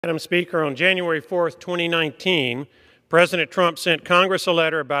Madam Speaker, on January 4th, 2019, President Trump sent Congress a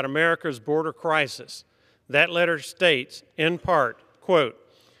letter about America's border crisis. That letter states, in part, quote,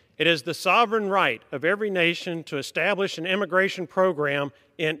 "It is the sovereign right of every nation to establish an immigration program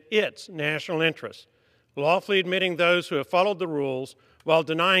in its national interest, lawfully admitting those who have followed the rules while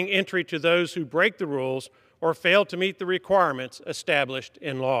denying entry to those who break the rules or fail to meet the requirements established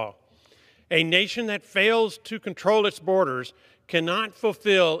in law. A nation that fails to control its borders cannot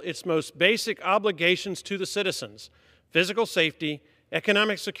fulfill its most basic obligations to the citizens: physical safety,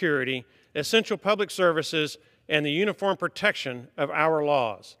 economic security, essential public services, and the uniform protection of our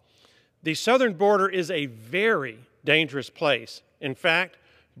laws. The southern border is a very dangerous place. In fact,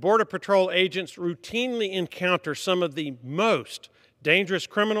 Border Patrol agents routinely encounter some of the most dangerous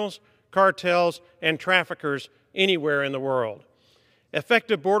criminals, cartels, and traffickers anywhere in the world.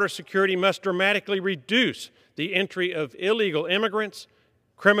 Effective border security must dramatically reduce the entry of illegal immigrants,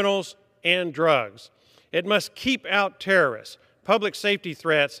 criminals, and drugs. It must keep out terrorists, public safety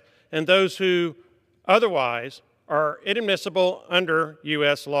threats, and those who otherwise are inadmissible under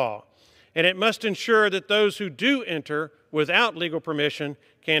U.S. law. And it must ensure that those who do enter without legal permission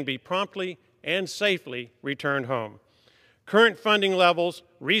can be promptly and safely returned home. Current funding levels,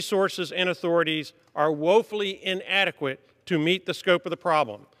 resources, and authorities are woefully inadequate to meet the scope of the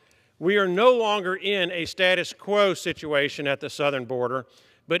problem. We are no longer in a status quo situation at the southern border,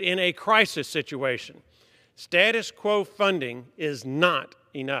 but in a crisis situation. Status quo funding is not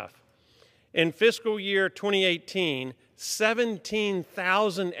enough. In fiscal year 2018,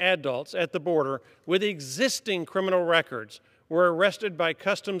 17,000 adults at the border with existing criminal records were arrested by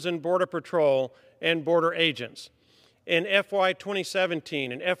Customs and Border Patrol and border agents. In FY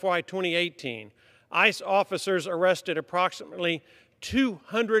 2017 and FY 2018, ICE officers arrested approximately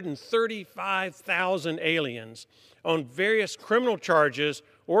 235,000 aliens on various criminal charges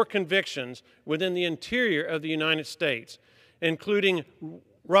or convictions within the interior of the United States, including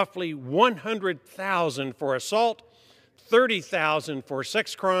roughly 100,000 for assault, 30,000 for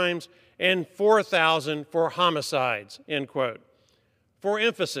sex crimes, and 4,000 for homicides, end quote. For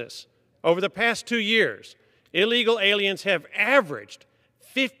emphasis, over the past 2 years, illegal aliens have averaged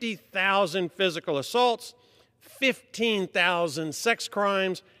 50,000 physical assaults, 15,000 sex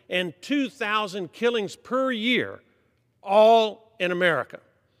crimes, and 2,000 killings per year, all in America.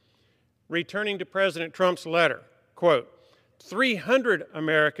 Returning to President Trump's letter, quote, 300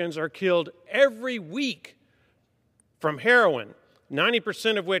 Americans are killed every week from heroin,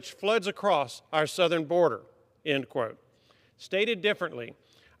 90% of which floods across our southern border, end quote. Stated differently,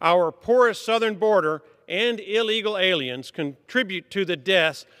 our porous southern border and illegal aliens contribute to the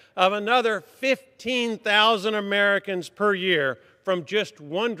deaths of another 15,000 Americans per year from just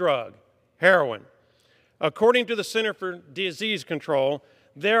one drug, heroin. According to the Center for Disease Control,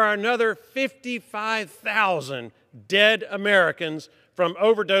 there are another 55,000 dead Americans from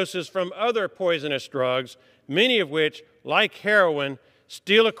overdoses from other poisonous drugs, many of which, like heroin,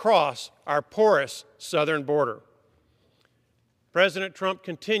 steal across our porous southern border. President Trump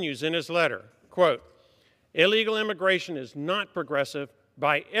continues in his letter, quote, "Illegal immigration is not progressive.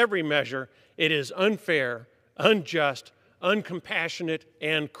 By every measure, it is unfair, unjust, uncompassionate,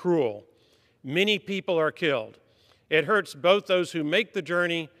 and cruel. Many people are killed. It hurts both those who make the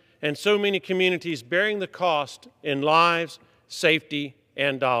journey and so many communities bearing the cost in lives, safety,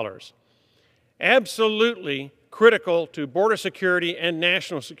 and dollars. Absolutely critical to border security and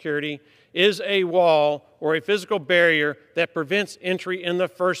national security is a wall or a physical barrier that prevents entry in the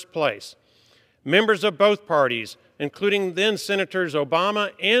first place. Members of both parties, including then Senators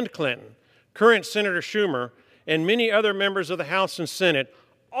Obama and Clinton, current Senator Schumer, and many other members of the House and Senate,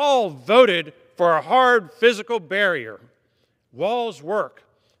 all voted for a hard physical barrier. Walls work.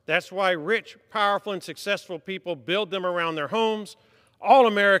 That's why rich, powerful, and successful people build them around their homes. All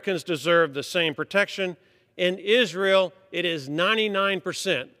Americans deserve the same protection. In Israel, it is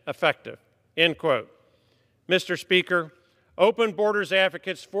 99% effective," end quote. Mr. Speaker, open borders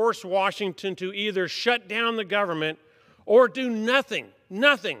advocates force Washington to either shut down the government or do nothing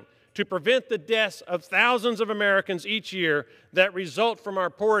to prevent the deaths of thousands of Americans each year that result from our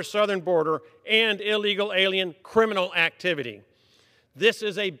porous southern border and illegal alien criminal activity. This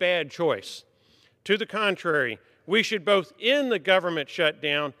is a bad choice. To the contrary, we should both end the government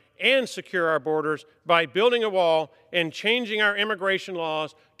shutdown and secure our borders by building a wall and changing our immigration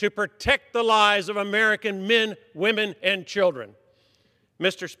laws to protect the lives of American men, women, and children.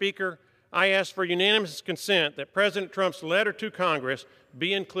 Mr. Speaker, I ask for unanimous consent that President Trump's letter to Congress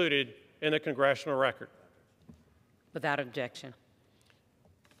be included in the congressional record. Without objection.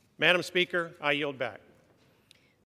 Madam Speaker, I yield back.